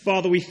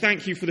Father, we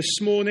thank you for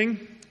this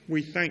morning.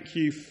 We thank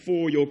you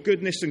for your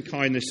goodness and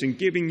kindness in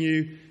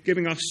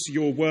giving us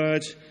your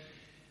word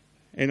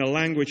in a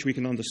language we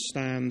can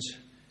understand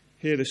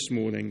here this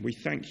morning. We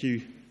thank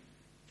you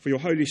for your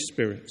Holy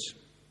Spirit,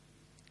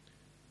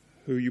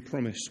 who you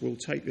promise will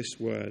take this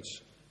word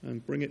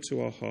and bring it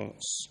to our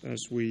hearts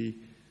as we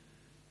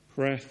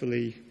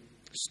prayerfully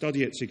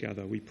study it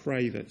together. We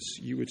pray that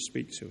you would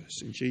speak to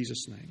us. In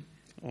Jesus' name,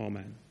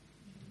 amen.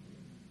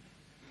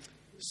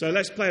 So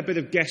let's play a bit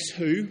of Guess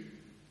Who.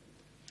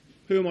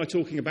 Who am I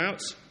talking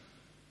about?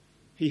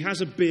 He has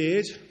a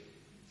beard.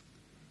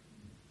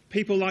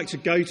 People like to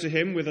go to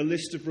him with a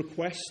list of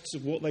requests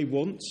of what they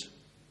want.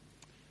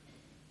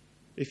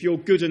 If you're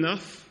good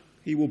enough,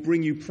 he will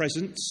bring you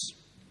presents.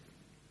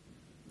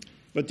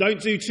 But don't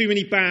do too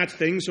many bad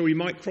things or he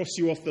might cross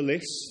you off the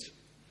list.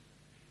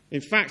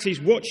 In fact,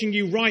 he's watching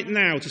you right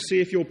now to see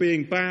if you're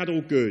being bad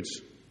or good.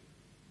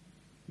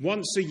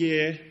 Once a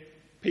year,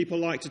 people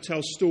like to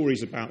tell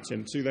stories about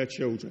him to their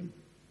children.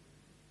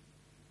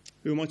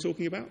 Who am I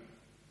talking about?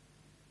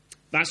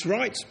 That's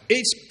right,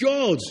 it's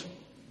God.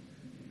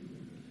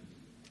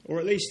 Or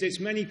at least it's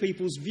many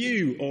people's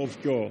view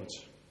of God.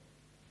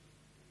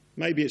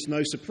 Maybe it's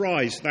no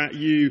surprise that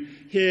you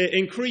hear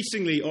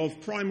increasingly of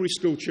primary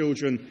school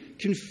children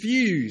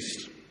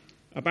confused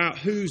about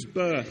whose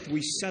birth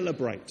we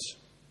celebrate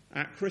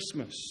at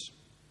Christmas.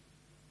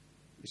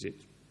 Is it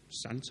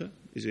Santa?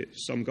 Is it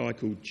some guy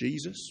called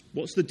Jesus?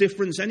 What's the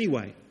difference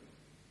anyway?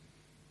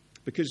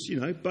 Because,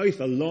 both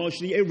are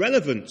largely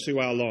irrelevant to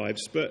our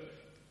lives, but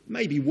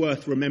maybe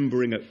worth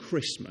remembering at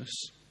Christmas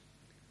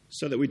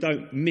so that we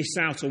don't miss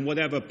out on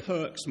whatever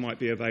perks might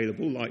be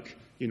available, like,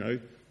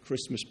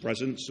 Christmas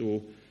presents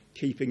or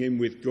keeping in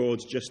with God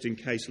just in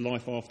case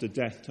life after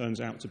death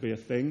turns out to be a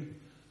thing.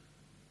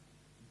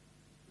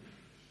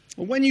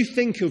 And when you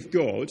think of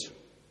God,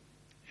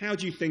 how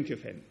do you think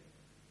of him?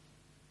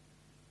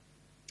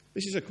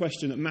 This is a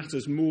question that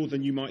matters more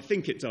than you might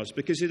think it does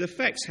because it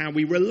affects how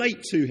we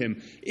relate to him.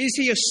 Is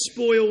he a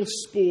spoil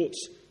sport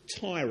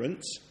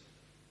tyrant,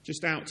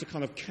 just out to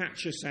kind of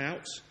catch us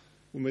out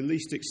when we're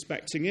least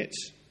expecting it?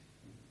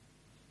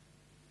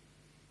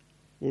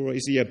 Or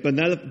is he a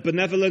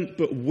benevolent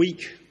but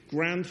weak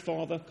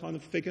grandfather kind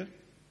of figure?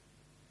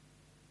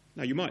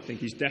 Now, you might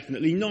think he's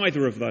definitely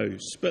neither of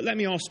those, but let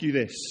me ask you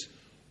this.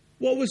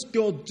 What was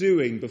God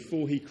doing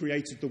before he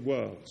created the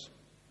world?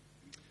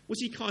 Was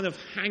he kind of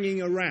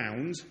hanging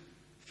around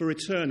for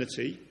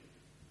eternity,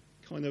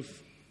 kind of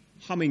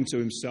humming to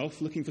himself,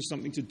 looking for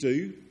something to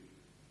do?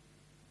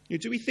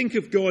 Do we think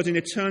of God in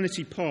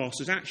eternity past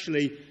as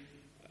actually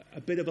a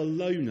bit of a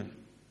loner,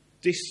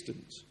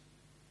 distant,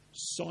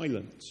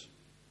 silent,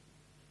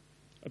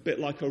 a bit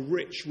like a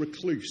rich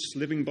recluse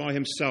living by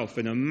himself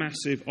in a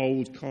massive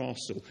old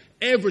castle,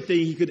 everything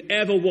he could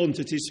ever want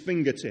at his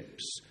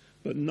fingertips,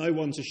 but no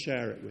one to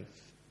share it with?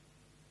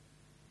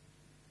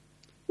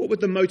 What would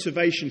the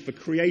motivation for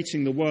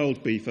creating the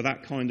world be for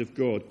that kind of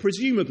God?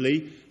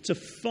 Presumably, to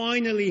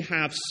finally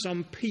have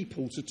some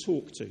people to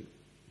talk to.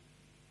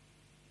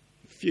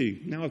 Phew,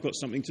 now I've got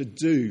something to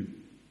do,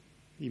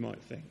 you might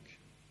think.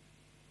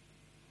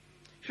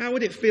 How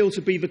would it feel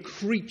to be the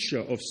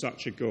creature of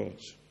such a God,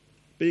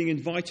 being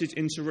invited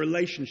into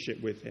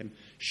relationship with him?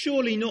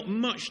 Surely not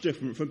much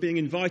different from being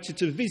invited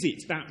to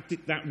visit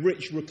that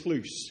rich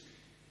recluse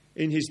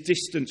in his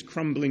distant,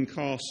 crumbling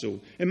castle.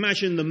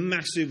 Imagine the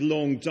massive,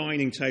 long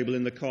dining table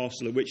in the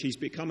castle at which he's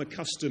become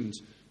accustomed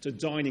to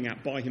dining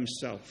at by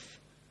himself.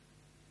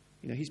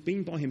 He's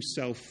been by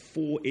himself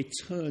for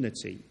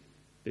eternity,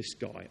 this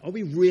guy. Are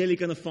we really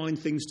going to find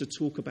things to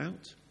talk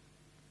about?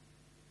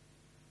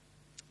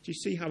 Do you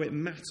see how it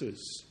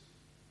matters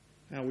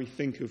how we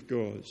think of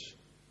God?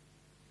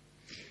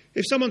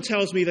 If someone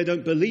tells me they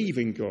don't believe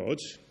in God,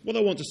 what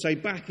I want to say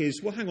back is,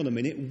 well, hang on a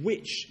minute,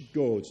 which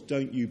God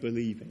don't you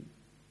believe in?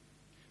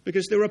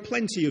 Because there are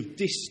plenty of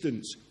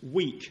distant,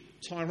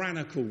 weak,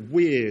 tyrannical,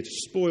 weird,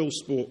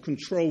 spoil-sport,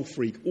 control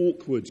freak,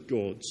 awkward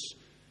gods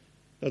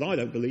that I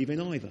don't believe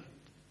in either.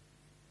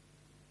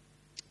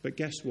 But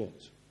guess what?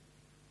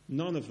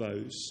 None of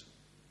those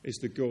is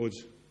the God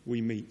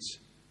we meet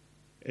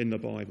in the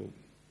Bible.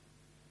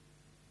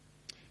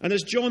 And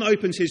as John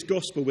opens his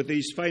gospel with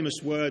these famous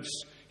words,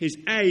 his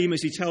aim,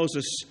 as he tells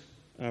us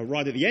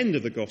right at the end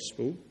of the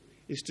gospel,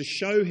 is to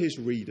show his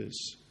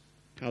readers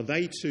how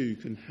they too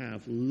can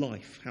have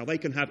life, how they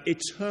can have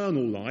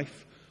eternal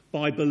life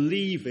by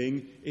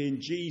believing in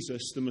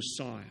Jesus the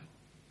Messiah.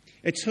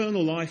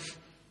 Eternal life,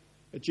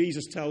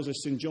 Jesus tells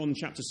us in John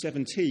chapter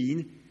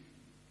 17,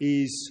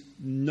 is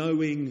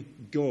knowing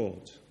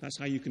God. That's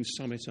how you can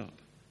sum it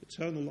up.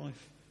 Eternal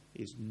life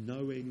is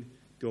knowing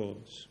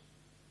God.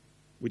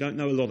 We don't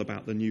know a lot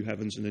about the new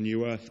heavens and the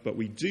new earth, but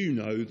we do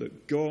know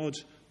that God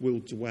will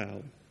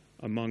dwell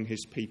among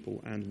his people,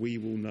 and we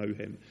will know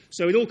him.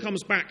 So it all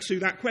comes back to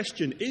that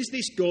question. Is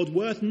this God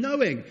worth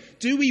knowing?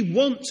 Do we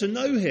want to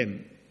know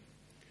him?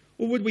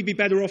 Or would we be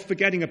better off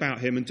forgetting about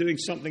him and doing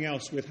something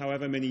else with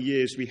however many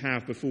years we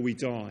have before we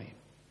die?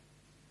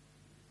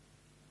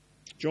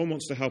 John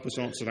wants to help us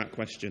answer that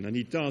question, and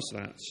he does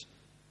that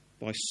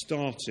by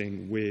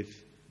starting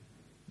with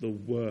the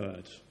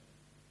Word.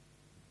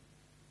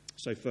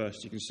 So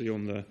first, you can see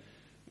on the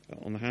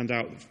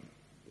handout,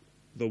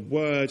 the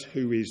Word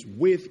who is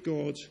with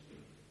God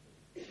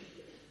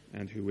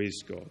and who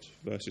is God,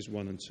 verses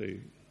 1 and 2.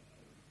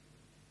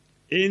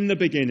 In the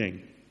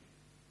beginning,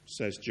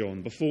 says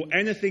John, before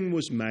anything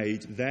was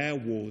made, there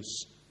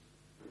was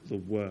the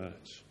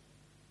Word.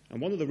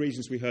 And one of the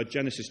reasons we heard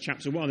Genesis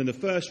chapter 1 in the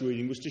first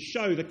reading was to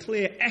show the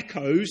clear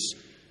echoes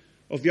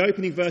of the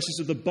opening verses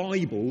of the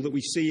Bible that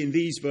we see in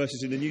these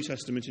verses in the New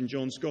Testament in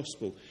John's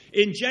Gospel.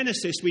 In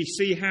Genesis, we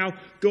see how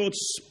God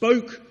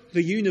spoke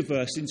the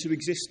universe into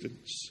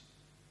existence.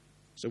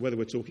 So whether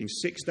we're talking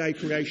 6-day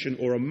creation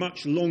or a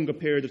much longer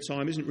period of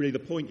time isn't really the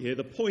point here.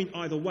 The point,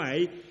 either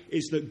way,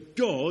 is that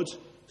God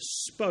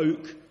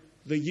spoke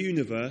the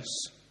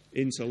universe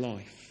into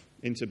life,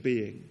 into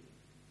being.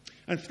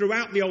 And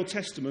throughout the Old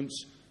Testament,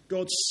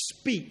 God's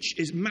speech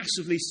is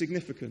massively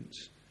significant.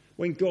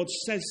 When God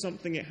says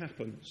something, it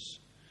happens.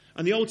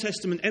 And the Old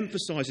Testament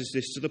emphasizes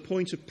this to the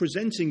point of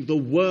presenting the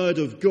Word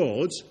of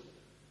God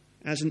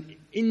as an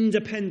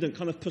independent,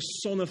 kind of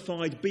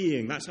personified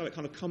being. That's how it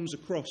kind of comes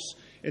across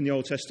in the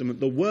Old Testament.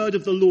 The Word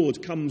of the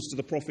Lord comes to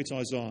the prophet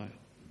Isaiah.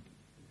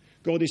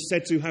 God is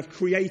said to have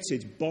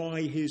created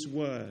by his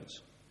Word,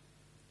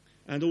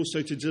 and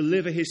also to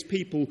deliver his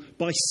people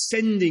by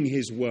sending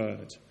his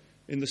Word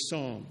in the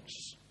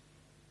Psalms.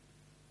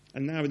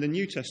 And now in the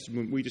New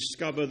Testament, we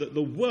discover that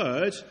the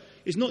Word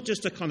is not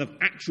just a kind of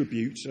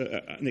attribute,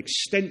 an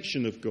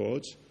extension of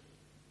God,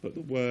 but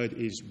the Word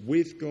is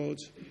with God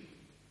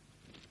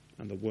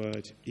and the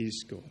Word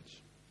is God.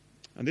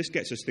 And this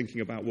gets us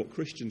thinking about what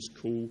Christians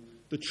call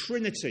the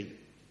Trinity.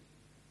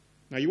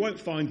 Now, you won't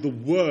find the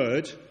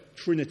word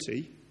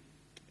Trinity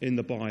in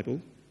the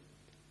Bible,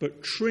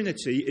 but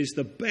Trinity is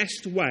the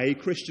best way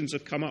Christians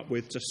have come up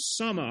with to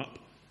sum up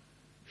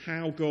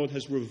how God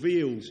has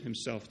revealed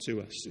himself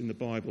to us in the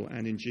Bible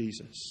and in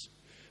Jesus.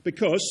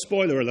 Because,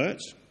 spoiler alert,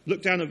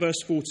 look down at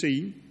verse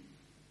 14,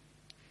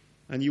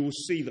 and you will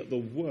see that the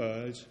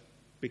Word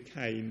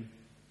became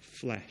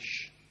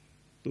flesh.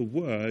 The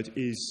Word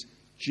is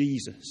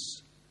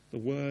Jesus. The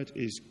Word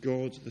is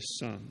God the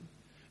Son.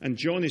 And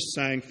John is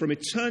saying, from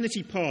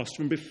eternity past,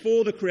 from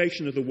before the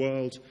creation of the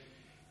world,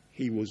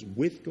 he was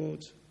with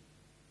God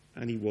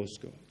and he was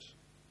God.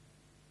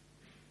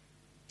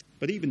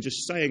 But even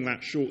just saying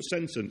that short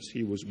sentence,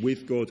 he was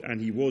with God and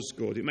he was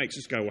God, it makes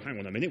us go, well, hang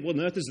on a minute, what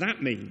on earth does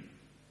that mean?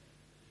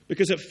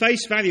 Because at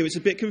face value, it's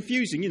a bit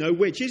confusing.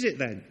 Which is it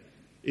then?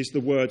 Is the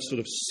Word sort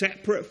of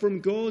separate from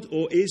God,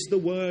 or is the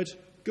Word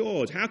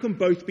God? How can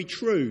both be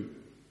true?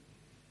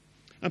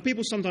 And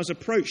people sometimes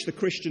approach the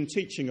Christian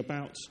teaching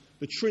about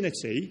the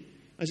Trinity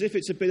as if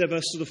it's a bit of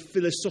a sort of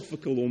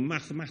philosophical or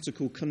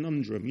mathematical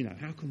conundrum.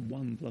 How can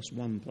 1 +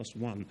 1 +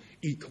 1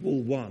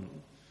 equal 1?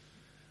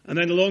 And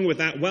then along with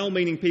that,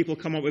 well-meaning people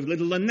come up with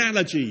little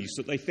analogies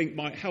that they think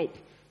might help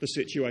the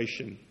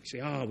situation. You say,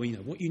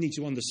 what you need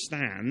to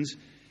understand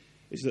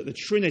is that the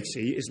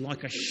Trinity is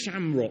like a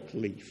shamrock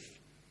leaf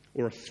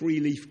or a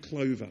 3-leaf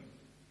clover.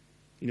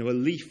 A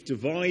leaf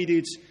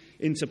divided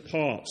into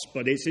parts,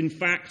 but it's in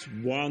fact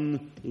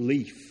one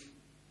leaf.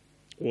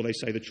 Or they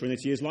say the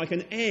Trinity is like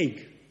an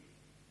egg.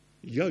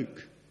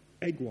 Yolk,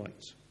 egg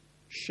white,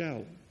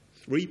 shell,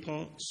 3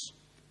 parts,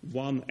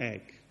 1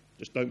 egg.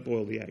 Just don't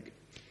boil the egg.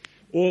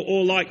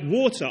 Or like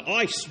water,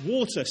 ice,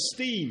 water,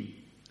 steam.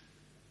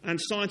 And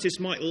scientists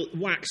might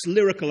wax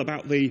lyrical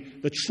about the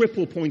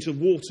triple point of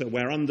water,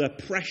 where under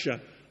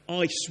pressure,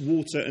 ice,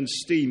 water and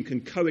steam can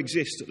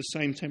coexist at the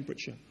same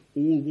temperature.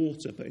 All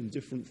water, but in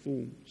different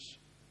forms.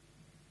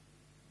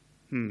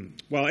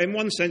 Well, in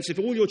one sense, if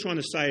all you're trying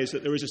to say is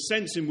that there is a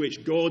sense in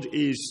which God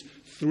is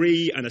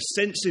 3 and a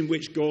sense in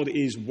which God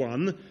is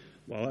 1,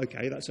 well,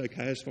 okay, that's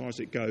okay as far as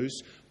it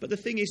goes. But the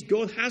thing is,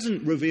 God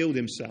hasn't revealed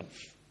himself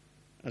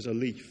as a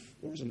leaf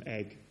or as an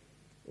egg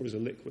or as a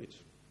liquid.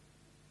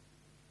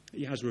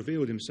 He has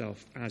revealed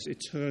himself as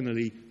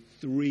eternally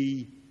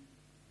 3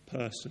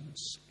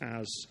 persons,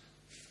 as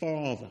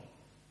Father,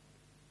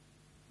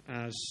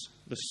 as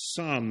the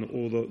Son,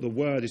 or the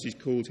Word as he's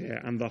called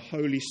here, and the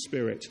Holy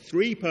Spirit.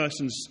 3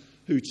 persons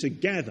who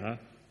together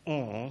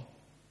are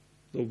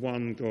the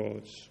one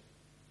God.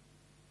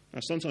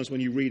 Now, sometimes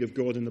when you read of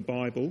God in the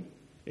Bible,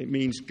 it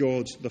means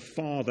God the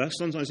Father.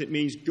 Sometimes it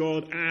means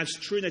God as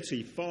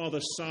Trinity, Father,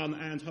 Son,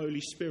 and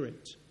Holy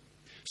Spirit.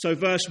 So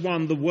verse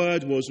 1, the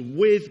Word was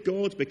with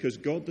God, because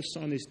God the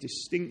Son is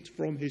distinct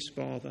from his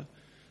Father.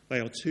 They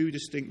are 2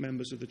 distinct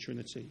members of the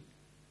Trinity.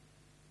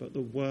 But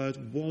the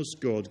Word was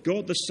God.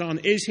 God the Son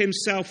is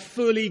himself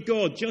fully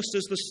God, just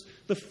as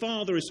the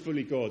Father is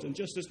fully God, and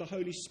just as the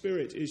Holy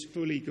Spirit is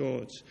fully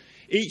God.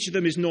 Each of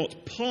them is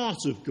not part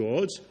of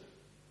God,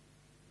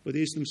 but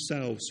is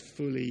themselves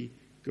fully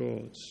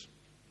God.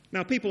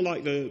 Now, people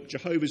like the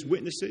Jehovah's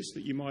Witnesses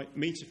that you might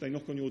meet if they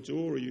knock on your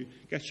door or you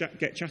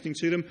get chatting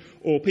to them,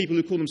 or people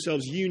who call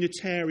themselves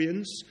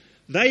Unitarians,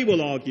 they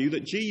will argue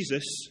that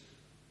Jesus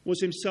was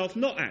himself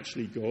not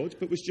actually God,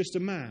 but was just a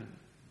man.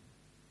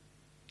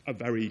 a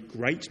very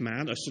great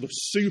man, a sort of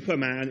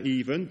superman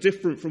even,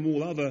 different from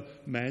all other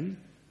men,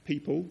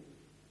 people,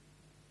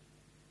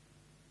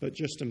 but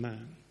just a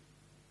man.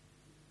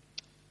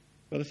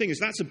 But the thing is,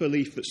 that's a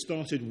belief that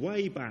started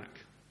way back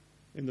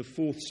in the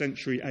 4th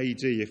century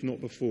AD, if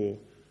not before,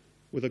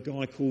 with a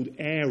guy called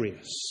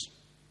Arius.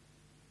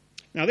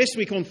 Now, this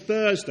week on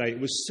Thursday, it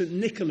was St.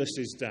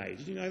 Nicholas's Day.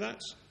 Did you know that?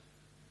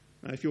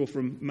 Now, if you're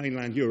from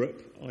mainland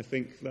Europe, I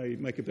think they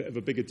make a bit of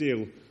a bigger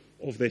deal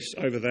of this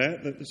over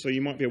there, so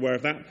you might be aware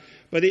of that.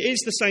 But it is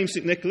the same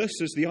St. Nicholas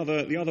as the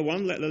other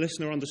one, let the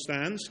listener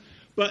understand.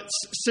 But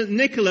St.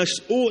 Nicholas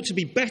ought to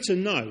be better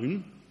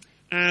known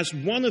as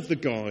one of the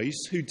guys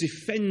who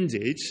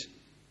defended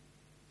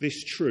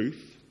this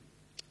truth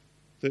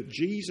that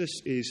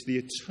Jesus is the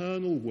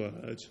eternal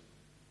Word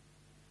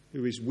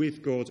who is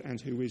with God and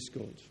who is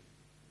God.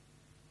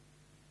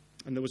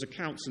 And there was a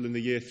council in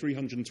the year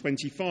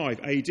 325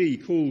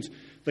 AD called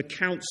the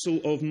Council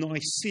of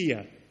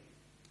Nicaea,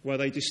 where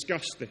they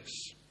discussed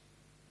this.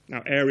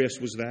 Now, Arius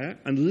was there,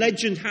 and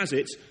legend has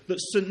it that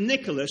St.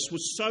 Nicholas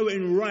was so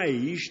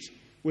enraged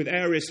with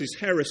Arius'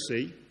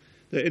 heresy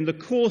that in the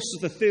course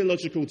of the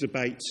theological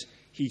debate,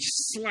 he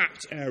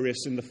slapped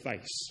Arius in the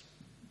face.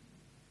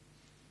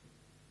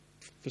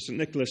 For St.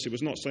 Nicholas, it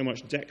was not so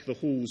much deck the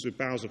halls with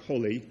boughs of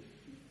holly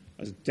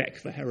as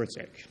deck the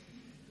heretic.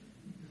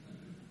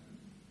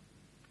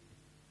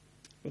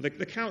 Well,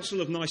 the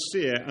Council of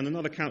Nicaea and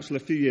another council a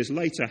few years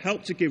later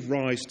helped to give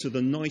rise to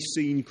the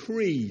Nicene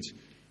Creed.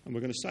 And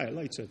we're going to say it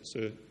later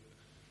to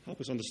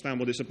help us understand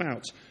what it's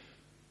about.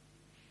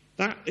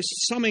 That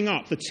is summing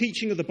up the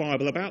teaching of the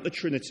Bible about the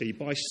Trinity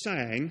by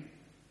saying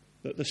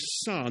that the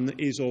Son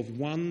is of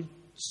one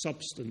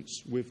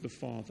substance with the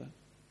Father.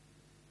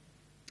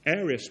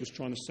 Arius was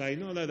trying to say,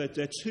 no,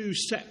 they're two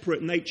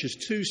separate natures,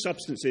 two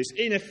substances,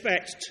 in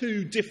effect,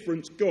 two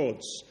different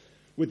gods,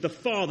 with the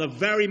Father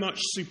very much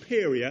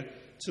superior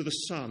to the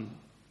Son.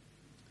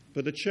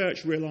 But the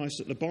church realised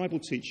that the Bible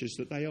teaches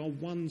that they are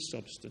one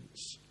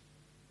substance,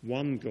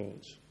 one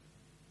God,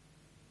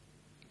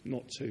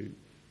 not two.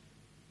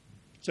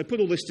 So put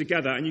all this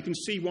together and you can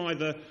see why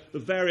the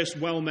various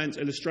well-meant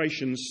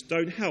illustrations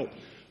don't help.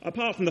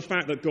 Apart from the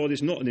fact that God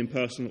is not an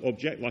impersonal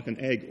object like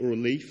an egg or a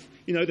leaf.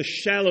 You know, the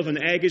shell of an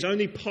egg is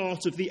only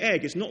part of the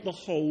egg. It's not the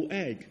whole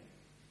egg.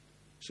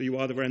 So you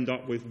either end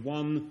up with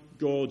one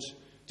God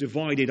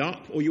divided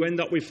up, or you end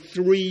up with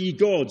three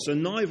gods,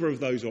 and neither of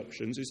those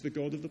options is the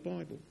God of the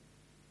Bible.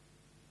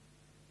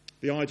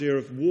 The idea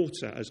of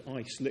water as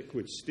ice,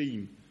 liquid,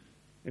 steam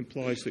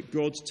implies that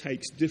God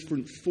takes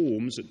different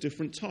forms at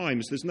different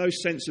times. There's no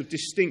sense of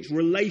distinct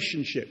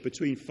relationship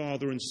between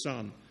Father and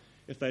Son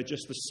if they're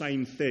just the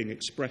same thing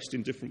expressed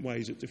in different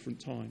ways at different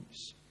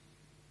times.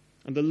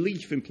 And the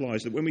leaf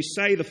implies that when we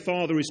say the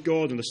Father is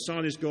God and the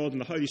Son is God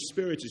and the Holy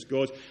Spirit is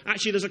God,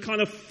 actually there's a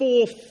kind of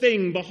fourth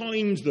thing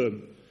behind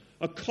them,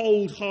 a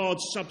cold, hard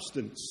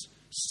substance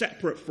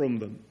separate from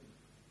them,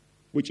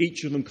 which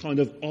each of them kind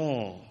of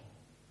are.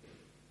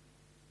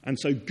 And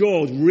so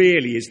God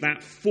really is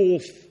that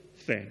fourth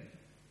thing.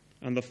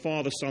 And the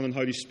Father, Son and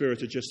Holy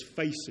Spirit are just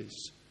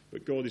faces,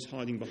 but God is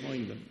hiding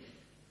behind them.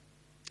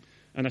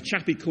 And a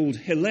chappie called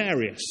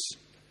Hilarius,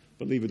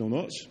 believe it or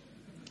not,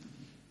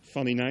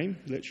 funny name,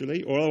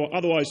 literally, or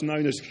otherwise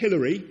known as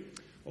Hilary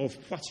of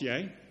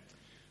Poitiers,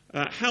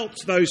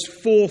 helped those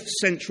 4th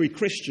century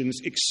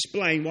Christians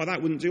explain why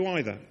that wouldn't do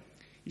either.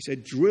 He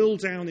said, drill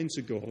down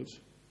into God,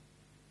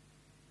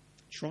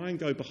 try and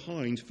go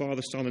behind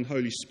Father, Son and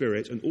Holy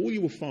Spirit, and all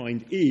you will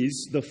find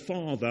is the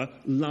Father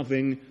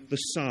loving the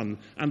Son,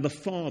 and the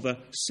Father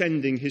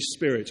sending his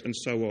Spirit, and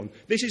so on.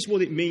 This is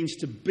what it means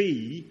to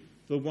be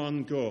the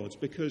one God,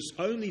 because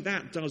only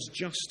that does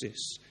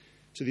justice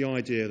to the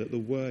idea that the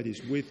Word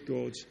is with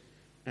God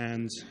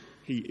and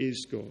he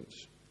is God.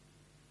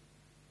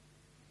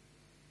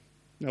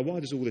 Now, why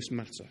does all this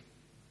matter?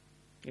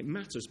 It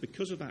matters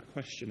because of that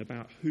question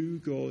about who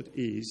God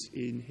is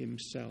in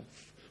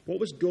himself. What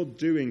was God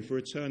doing for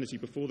eternity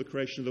before the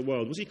creation of the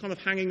world? Was he kind of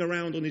hanging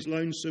around on his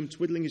lonesome,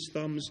 twiddling his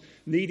thumbs,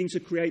 needing to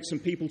create some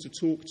people to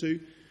talk to?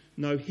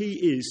 No, he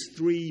is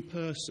three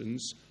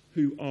persons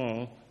who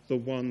are the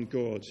one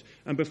God.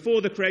 And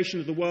before the creation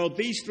of the world,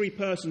 these three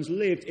persons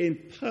lived in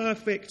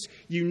perfect,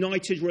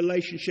 united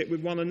relationship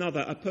with one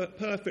another, a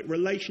perfect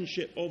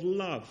relationship of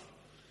love.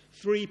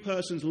 Three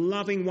persons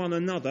loving one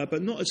another,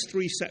 but not as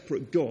three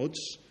separate gods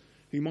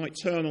who might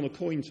turn on a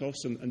coin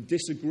toss and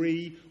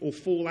disagree or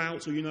fall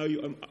out, or,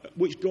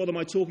 which God am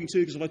I talking to?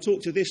 Because if I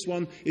talk to this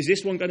one, is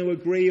this one going to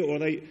agree? Or are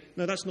they?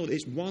 No, that's not it.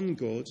 It's one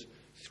God,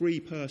 three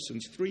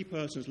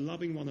persons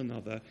loving one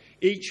another,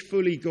 each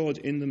fully God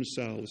in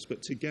themselves,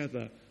 but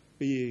together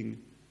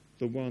being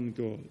the one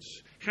God.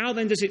 How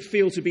then does it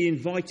feel to be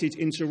invited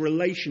into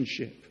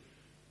relationship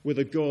with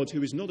a God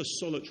who is not a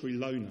solitary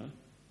loner,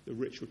 the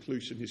rich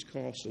recluse in his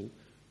castle,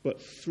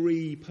 but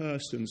three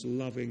persons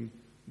loving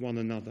one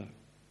another?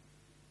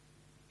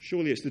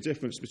 Surely it's the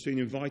difference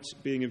between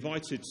being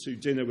invited to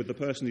dinner with the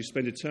person who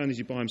spent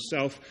eternity by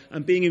himself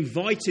and being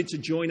invited to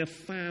join a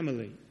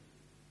family.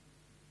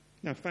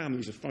 Now,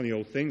 families are funny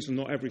old things, and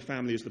not every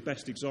family is the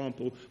best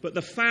example, but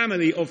the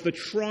family of the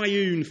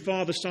triune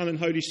Father, Son, and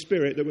Holy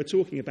Spirit that we're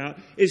talking about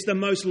is the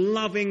most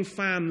loving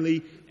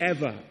family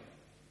ever.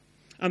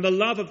 And the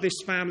love of this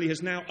family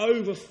has now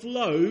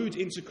overflowed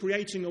into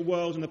creating a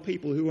world and a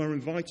people who are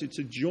invited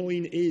to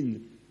join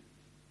in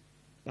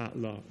that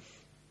love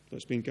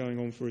that's been going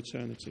on for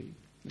eternity.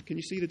 Now, can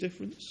you see the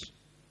difference?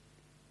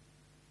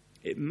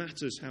 It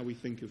matters how we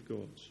think of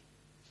God.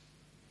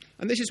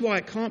 And this is why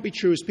it can't be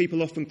true, as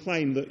people often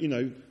claim, that,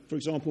 for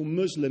example,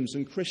 Muslims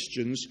and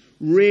Christians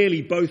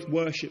really both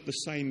worship the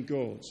same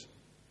God,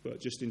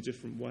 but just in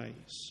different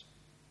ways.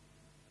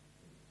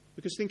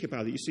 Because think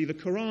about it. You see, the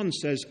Quran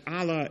says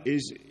Allah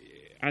is,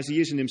 as he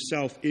is in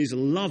himself, is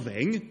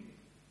loving.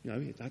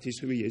 That is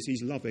who he is.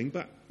 He's loving.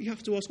 But you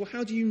have to ask, well,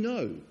 how do you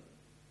know?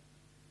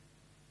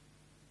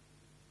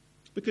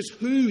 Because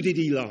who did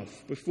he love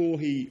before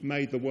he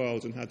made the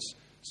world and had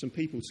some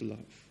people to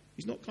love?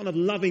 He's not kind of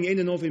loving in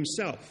and of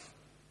himself.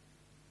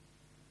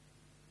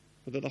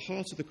 But at the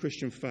heart of the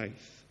Christian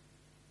faith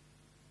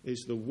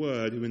is the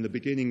Word who in the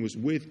beginning was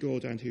with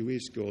God and who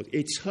is God,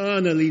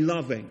 eternally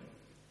loving,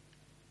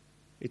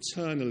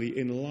 eternally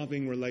in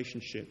loving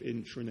relationship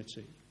in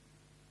Trinity.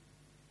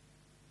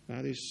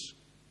 That is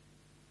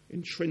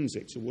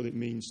intrinsic to what it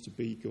means to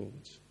be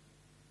God.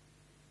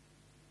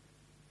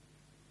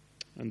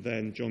 And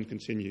then John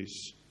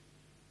continues,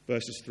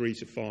 verses 3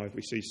 to 5,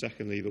 we see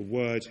secondly the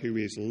Word who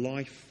is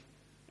life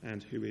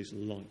and who is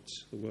light.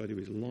 The Word who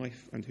is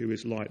life and who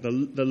is light.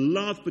 The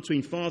love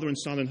between Father and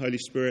Son and Holy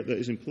Spirit that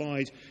is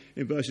implied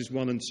in verses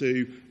 1 and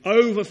 2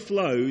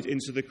 overflowed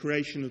into the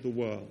creation of the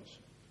world.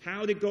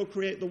 How did God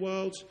create the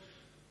world?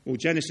 Well,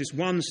 Genesis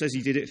 1 says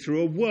he did it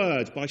through a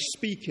word, by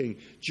speaking.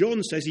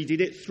 John says he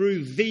did it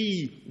through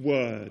the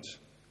Word.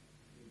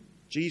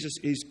 Jesus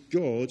is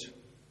God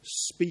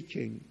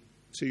speaking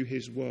to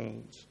his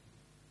world.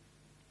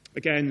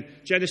 Again,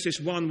 Genesis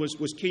 1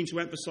 was keen to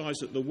emphasize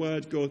that the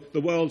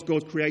world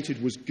God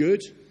created was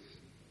good,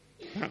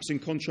 perhaps in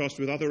contrast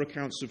with other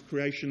accounts of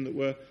creation that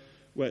were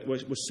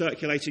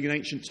circulating in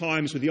ancient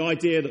times, with the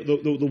idea that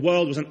the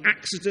world was an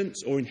accident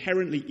or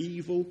inherently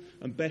evil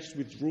and best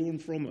withdrawn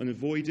from and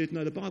avoided.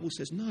 No, the Bible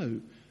says no.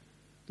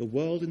 The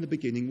world in the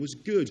beginning was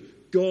good.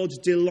 God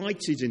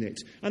delighted in it.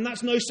 And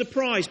that's no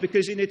surprise,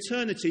 because in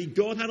eternity,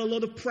 God had a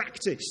lot of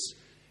practice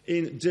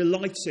in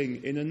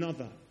delighting in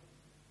another.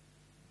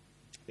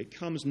 It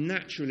comes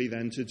naturally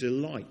then to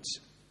delight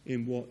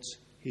in what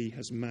he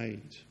has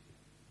made.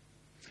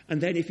 And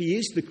then if he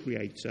is the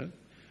creator,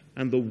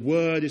 and the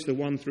Word is the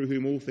one through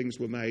whom all things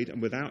were made,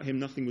 and without him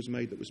nothing was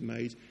made that was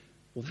made,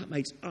 well, that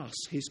makes us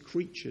his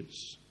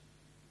creatures.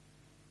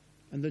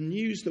 And the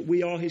news that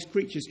we are his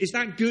creatures, is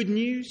that good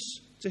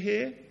news to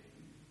hear?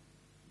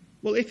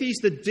 Well, if he's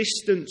the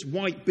distant,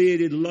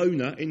 white-bearded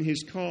loner in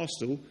his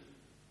castle,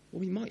 well,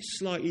 we might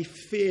slightly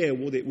fear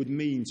what it would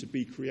mean to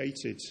be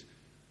created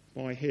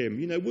by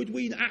him. Would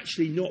we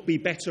actually not be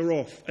better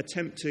off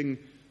attempting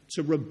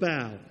to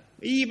rebel?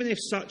 Even if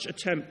such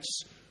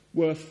attempts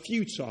were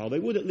futile, they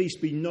would at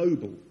least be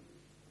noble.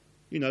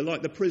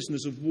 Like the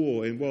prisoners of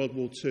war in World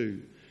War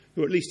II,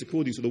 who, at least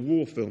according to the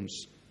war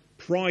films,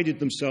 prided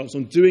themselves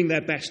on doing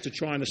their best to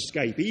try and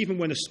escape, even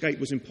when escape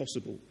was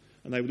impossible,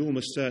 and they would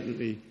almost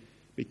certainly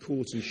be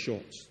caught and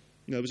shot.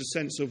 There was a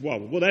sense of, well,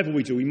 whatever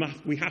we do,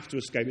 we have to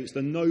escape. It's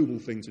the noble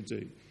thing to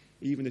do,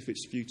 even if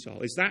it's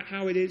futile. Is that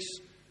how it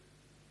is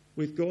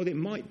with God? It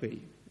might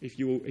be, if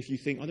you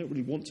think, I don't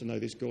really want to know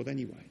this God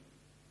anyway.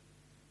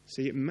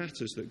 See, it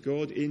matters that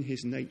God in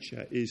his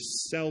nature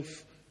is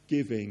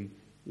self-giving,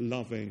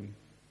 loving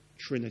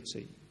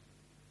Trinity.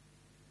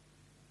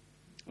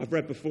 I've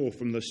read before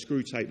from the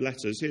Screwtape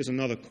Letters. Here's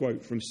another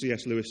quote from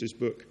C.S. Lewis's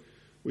book,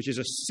 which is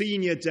a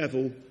senior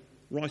devil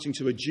writing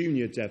to a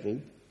junior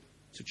devil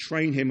to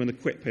train him and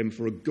equip him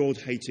for a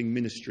God-hating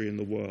ministry in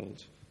the world,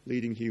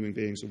 leading human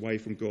beings away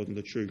from God and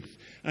the truth.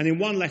 And in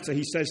one letter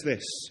he says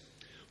this: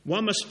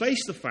 one must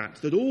face the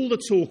fact that all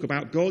the talk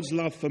about God's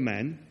love for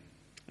men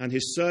and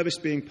his service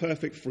being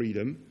perfect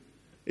freedom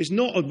is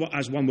not,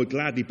 as one would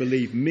gladly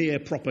believe, mere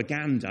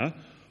propaganda,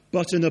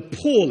 but an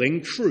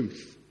appalling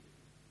truth.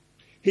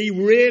 He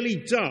really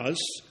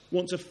does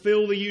want to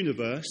fill the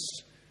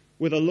universe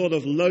with a lot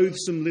of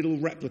loathsome little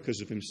replicas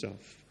of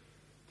himself.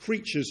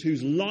 Creatures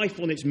whose life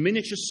on its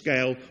miniature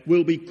scale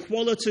will be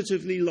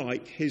qualitatively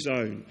like his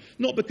own.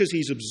 Not because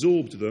he's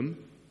absorbed them,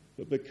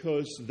 but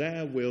because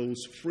their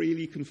wills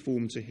freely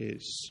conform to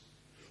his.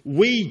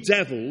 We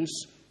devils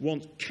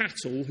want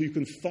cattle who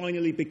can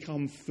finally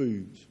become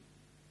food.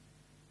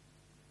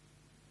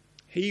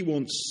 He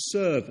wants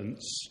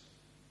servants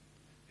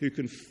who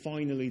can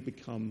finally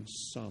become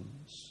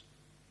sons.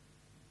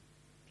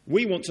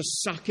 We want to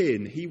suck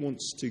in. He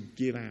wants to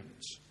give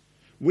out.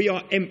 We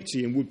are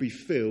empty and would be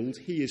filled.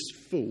 He is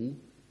full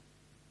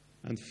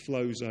and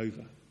flows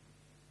over.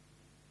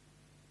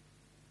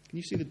 Can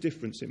you see the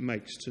difference it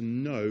makes to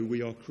know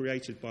we are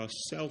created by a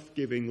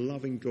self-giving,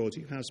 loving God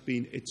who has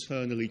been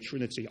eternally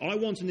Trinity? I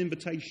want an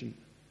invitation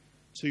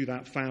to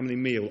that family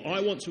meal.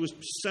 I want to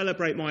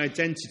celebrate my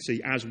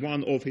identity as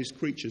one of his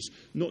creatures,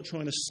 not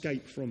try and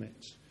escape from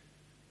it,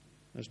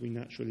 as we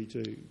naturally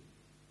do.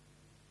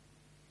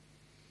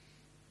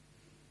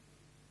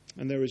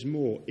 And there is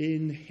more.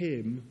 In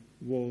him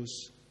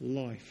was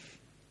life.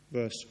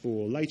 Verse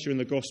 4. Later in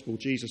the Gospel,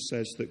 Jesus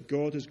says that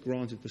God has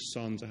granted the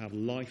Son to have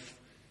life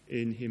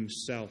in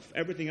himself.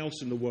 Everything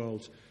else in the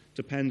world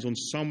depends on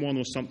someone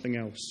or something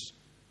else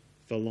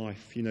for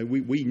life. You know,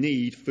 we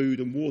need food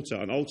and water,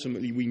 and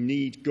ultimately we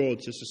need God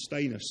to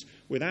sustain us.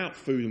 Without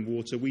food and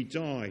water, we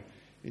die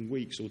in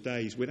weeks or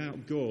days.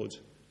 Without God,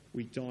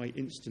 we die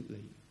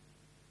instantly.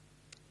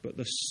 But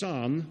the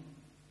Son,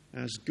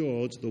 as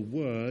God, the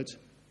Word,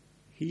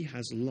 he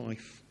has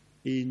life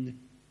in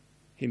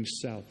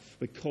himself,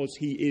 because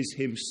he is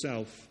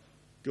himself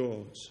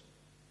God.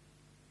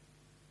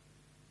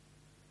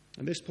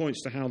 And this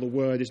points to how the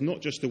Word is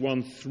not just the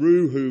one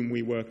through whom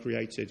we were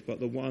created, but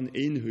the one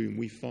in whom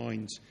we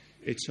find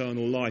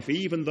eternal life,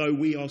 even though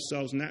we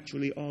ourselves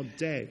naturally are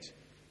dead,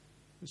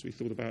 as we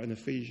thought about in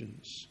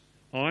Ephesians.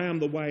 I am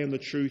the way and the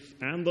truth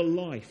and the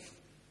life,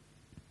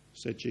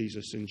 said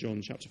Jesus in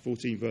John chapter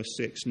 14, verse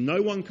 6.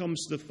 No one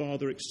comes to the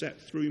Father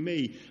except through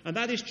me. And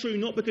that is true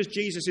not because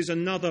Jesus is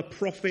another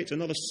prophet,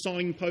 another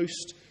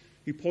signpost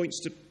who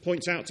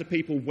points out to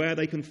people where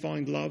they can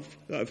find life,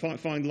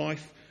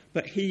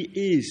 but he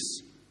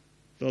is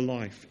the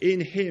life. In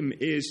him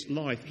is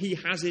life. He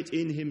has it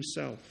in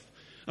himself.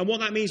 And what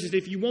that means is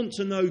if you want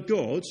to know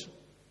God,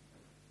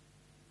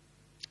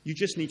 you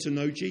just need to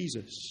know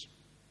Jesus.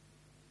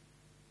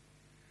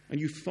 And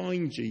you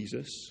find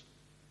Jesus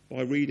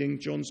by reading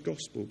John's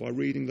Gospel, by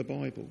reading the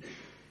Bible.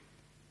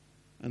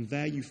 And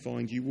there you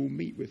find you will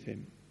meet with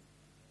him.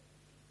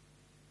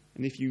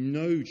 And if you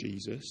know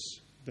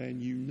Jesus,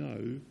 then you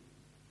know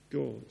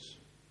God.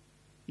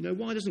 You know,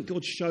 why doesn't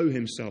God show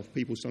himself?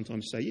 People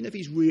sometimes say, if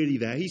he's really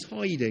there, he's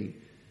hiding.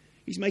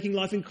 He's making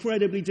life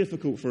incredibly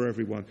difficult for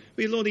everyone. It'd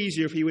be a lot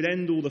easier if he would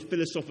end all the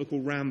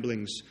philosophical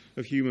ramblings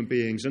of human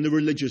beings and the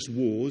religious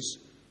wars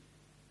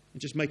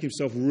and just make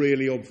himself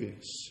really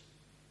obvious.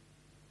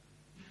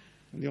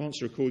 And the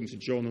answer, according to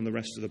John and the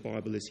rest of the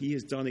Bible, is he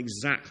has done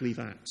exactly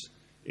that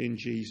in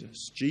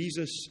Jesus.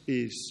 Jesus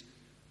is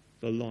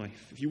the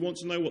life. If you want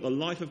to know what the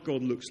life of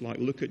God looks like,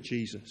 look at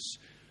Jesus.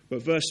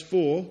 But verse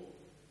 4,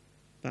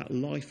 that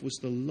life was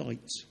the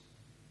light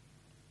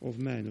of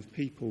men, of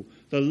people.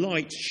 The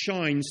light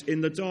shines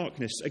in the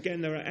darkness.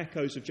 Again, there are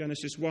echoes of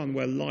Genesis 1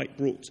 where light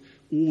brought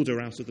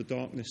order out of the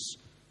darkness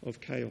of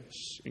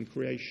chaos in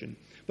creation.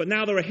 But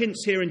now there are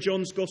hints here in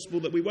John's Gospel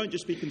that we won't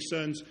just be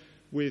concerned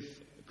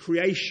with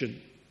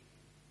creation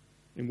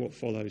in what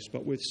follows,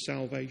 but with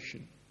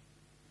salvation.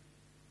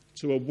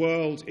 To a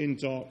world in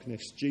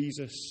darkness,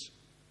 Jesus,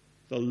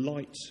 the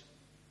light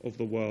of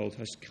the world,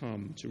 has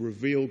come to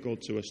reveal God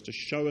to us, to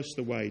show us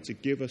the way, to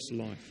give us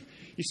life.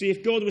 You see,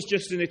 if God was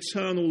just an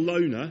eternal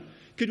loner,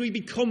 could we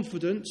be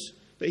confident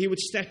that he would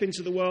step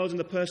into the world in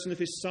the person of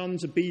his Son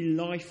to be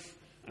life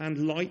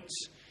and light?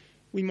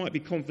 We might be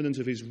confident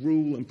of his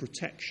rule and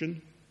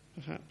protection,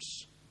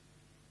 perhaps.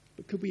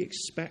 But could we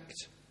expect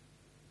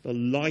the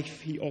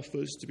life he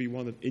offers to be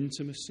one of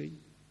intimacy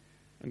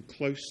and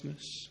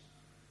closeness?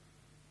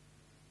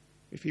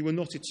 If he were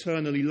not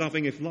eternally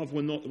loving, if love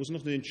was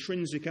not an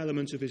intrinsic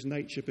element of his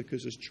nature,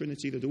 because as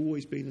Trinity there'd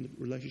always been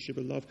a relationship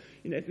of love,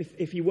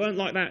 if he weren't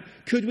like that,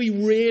 could we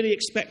really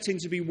expect him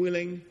to be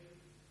willing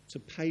to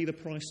pay the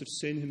price of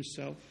sin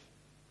himself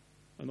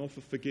and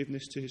offer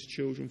forgiveness to his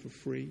children for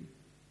free,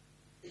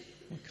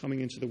 by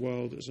coming into the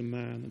world as a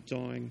man and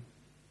dying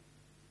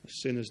a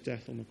sinner's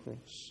death on the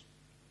cross?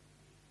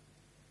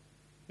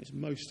 It's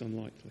most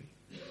unlikely.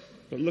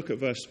 But look at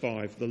verse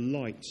 5. The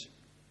light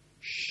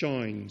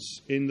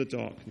shines in the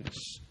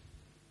darkness,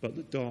 but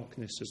the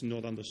darkness has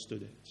not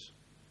understood it.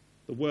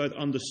 The word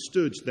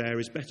understood there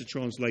is better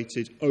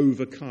translated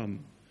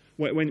overcome.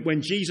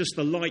 When Jesus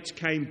the light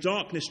came,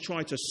 darkness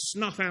tried to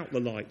snuff out the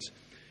light.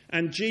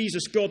 And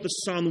Jesus, God the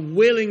Son,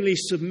 willingly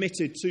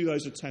submitted to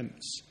those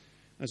attempts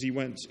as he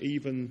went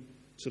even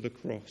to the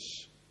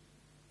cross.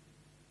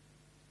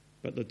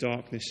 But the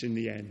darkness in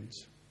the end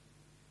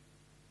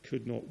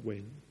could not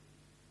win.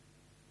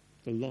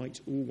 The light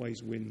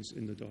always wins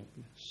in the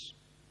darkness.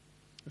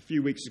 A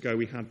few weeks ago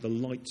we had the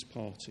light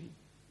party,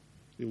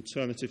 the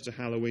alternative to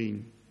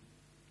Halloween.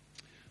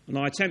 And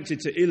I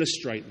attempted to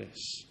illustrate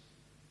this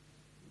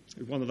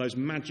with one of those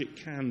magic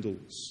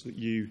candles that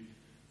you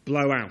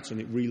blow out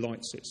and it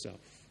relights itself.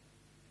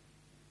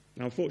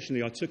 Now,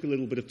 unfortunately, I took a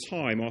little bit of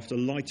time after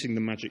lighting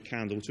the magic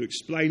candle to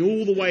explain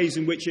all the ways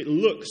in which it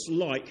looks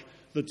like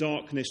the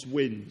darkness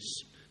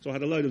wins. So I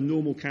had a load of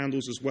normal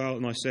candles as well,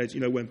 and I said,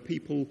 when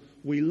people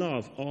we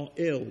love are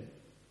ill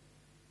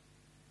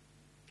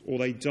or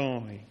they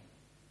die,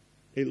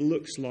 it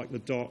looks like the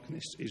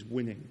darkness is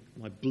winning.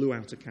 And I blew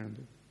out a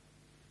candle.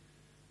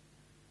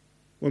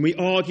 When we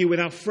argue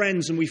with our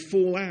friends and we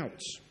fall out,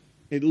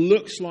 it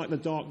looks like the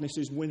darkness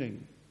is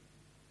winning.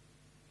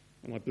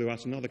 And I blew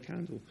out another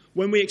candle.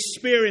 When we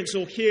experience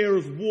or hear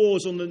of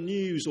wars on the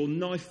news or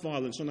knife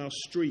violence on our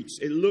streets,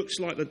 it looks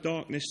like the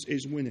darkness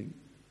is winning.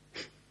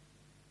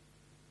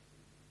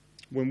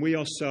 when we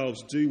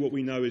ourselves do what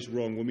we know is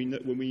wrong, when we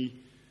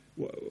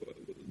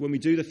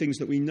do the things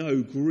that we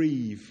know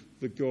grieve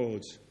the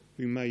God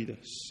who made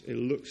us, it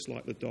looks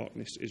like the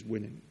darkness is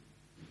winning.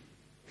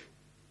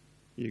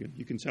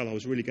 You can tell I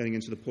was really getting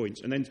into the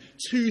point. And then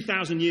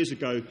 2,000 years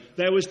ago,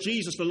 there was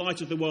Jesus, the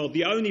light of the world,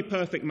 the only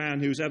perfect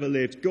man who's ever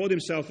lived, God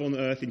himself on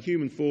earth in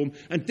human form.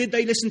 And did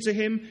they listen to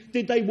him?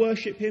 Did they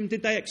worship him?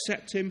 Did they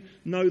accept him?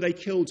 No, they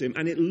killed him.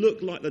 And it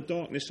looked like the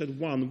darkness had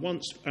won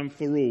once and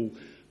for all.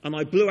 And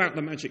I blew out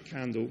the magic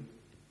candle,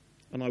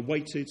 and I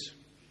waited,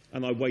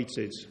 and I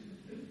waited,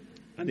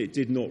 and it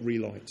did not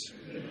relight.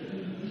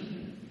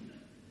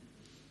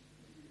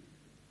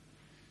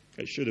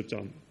 It should have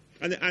done.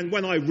 And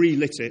when I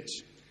relit it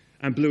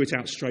and blew it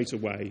out straight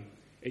away,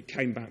 it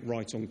came back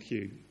right on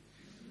cue.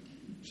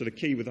 So the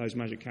key with those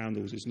magic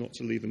candles is not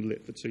to leave them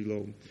lit for too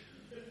long.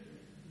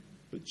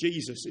 But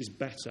Jesus is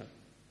better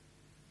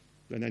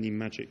than any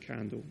magic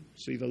candle.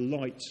 See, the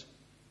light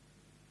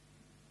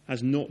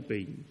has not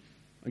been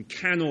and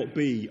cannot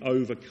be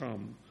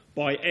overcome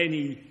by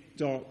any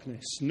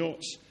darkness,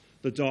 not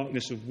the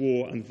darkness of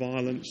war and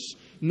violence,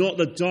 not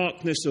the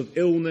darkness of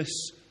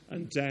illness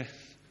and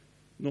death,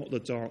 not the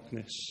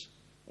darkness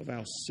of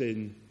our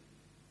sin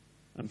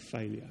and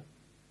failure.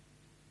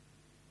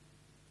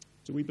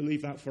 Do we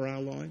believe that for our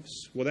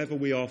lives? Whatever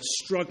we are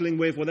struggling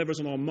with, whatever's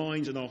on our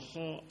minds and our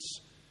hearts,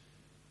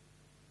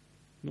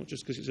 not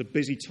just because it's a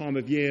busy time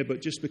of year,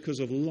 but just because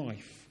of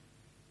life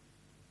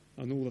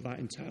and all that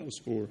entails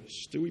for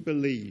us. Do we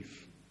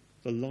believe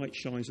the light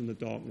shines in the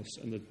darkness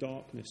and the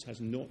darkness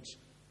has not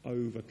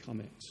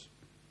overcome it?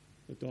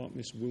 The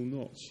darkness will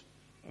not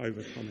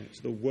overcome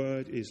it. The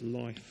word is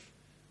life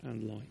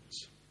and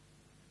light.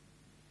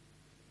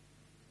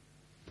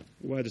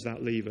 Where does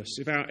that leave us?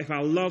 If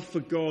our love for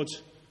God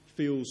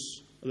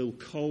feels a little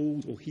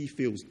cold or he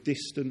feels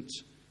distant,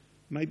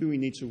 maybe we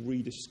need to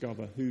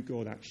rediscover who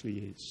God actually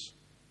is,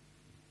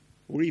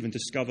 or even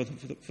discover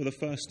for the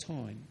first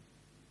time,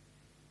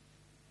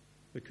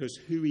 because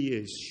who he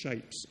is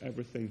shapes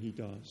everything he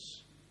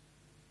does.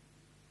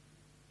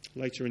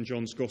 Later in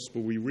John's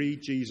Gospel, we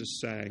read Jesus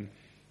saying,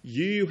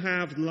 "You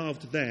have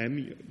loved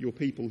them," your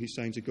people, he's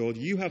saying to God,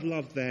 "you have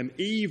loved them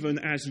even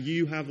as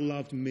you have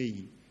loved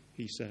me,"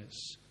 he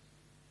says.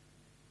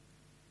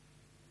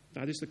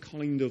 That is the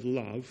kind of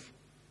love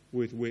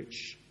with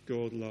which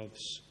God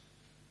loves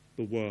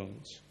the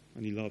world,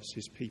 and he loves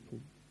his people.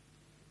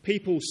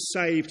 People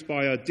saved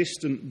by a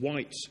distant,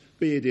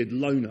 white-bearded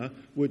loner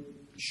would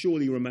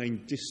surely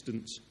remain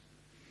distant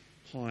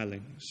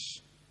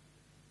hirelings,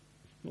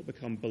 not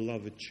become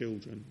beloved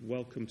children,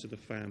 welcome to the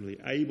family,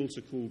 able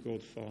to call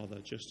God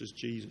Father, just as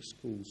Jesus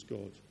calls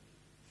God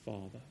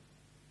Father.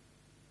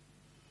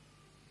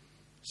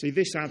 See,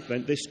 this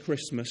Advent, this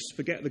Christmas,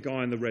 forget the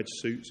guy in the red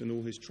suit and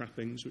all his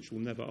trappings, which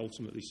will never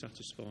ultimately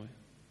satisfy.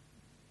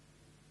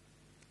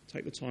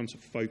 Take the time to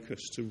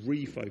focus, to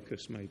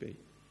refocus maybe,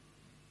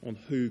 on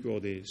who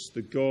God is,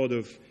 the God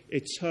of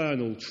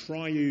eternal,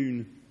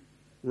 triune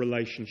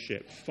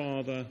relationship,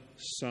 Father,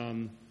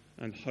 Son,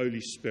 and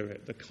Holy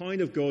Spirit, the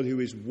kind of God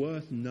who is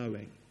worth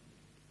knowing,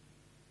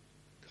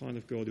 the kind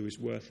of God who is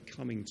worth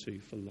coming to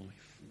for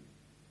life.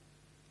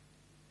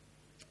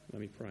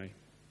 Let me pray.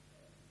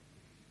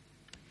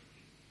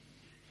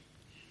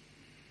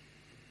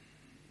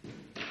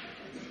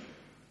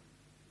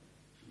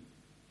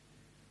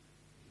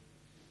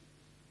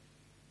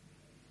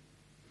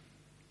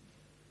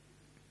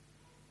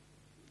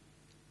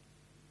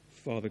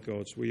 Father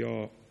God, we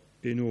are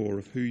in awe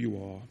of who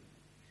you are,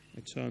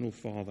 eternal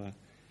Father,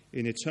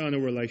 in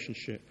eternal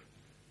relationship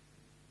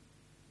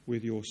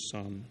with your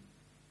Son,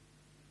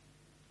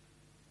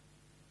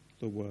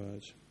 the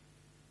Word,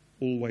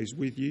 always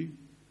with you,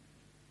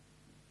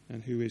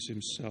 and who is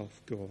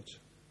himself God.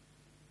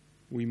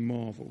 We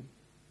marvel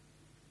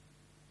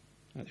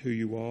at who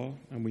you are,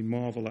 and we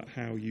marvel at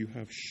how you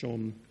have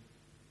shone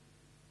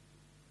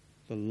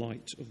the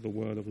light of the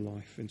word of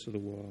life into the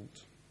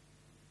world.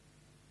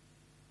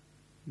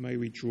 May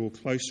we draw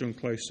closer and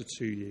closer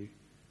to you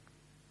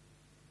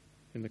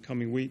in the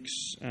coming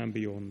weeks and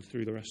beyond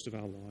through the rest of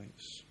our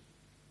lives.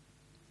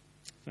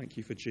 Thank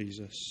you for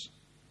Jesus.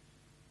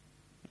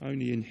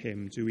 Only in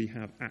him do we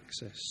have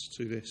access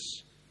to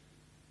this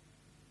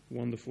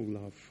wonderful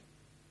love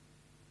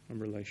and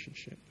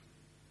relationship.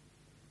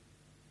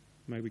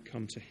 May we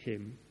come to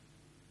him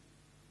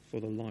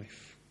for the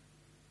life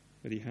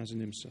that he has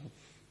in himself,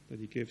 that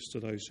he gives to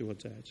those who are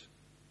dead,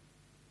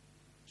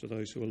 to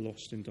those who are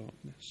lost in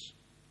darkness.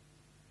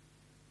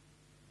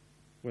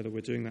 Whether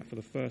we're doing that for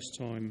the first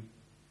time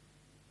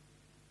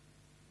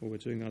or we're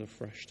doing that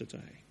afresh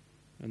today,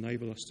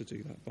 enable us to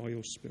do that by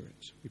your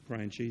Spirit. We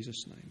pray in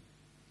Jesus' name.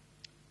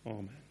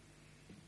 Amen.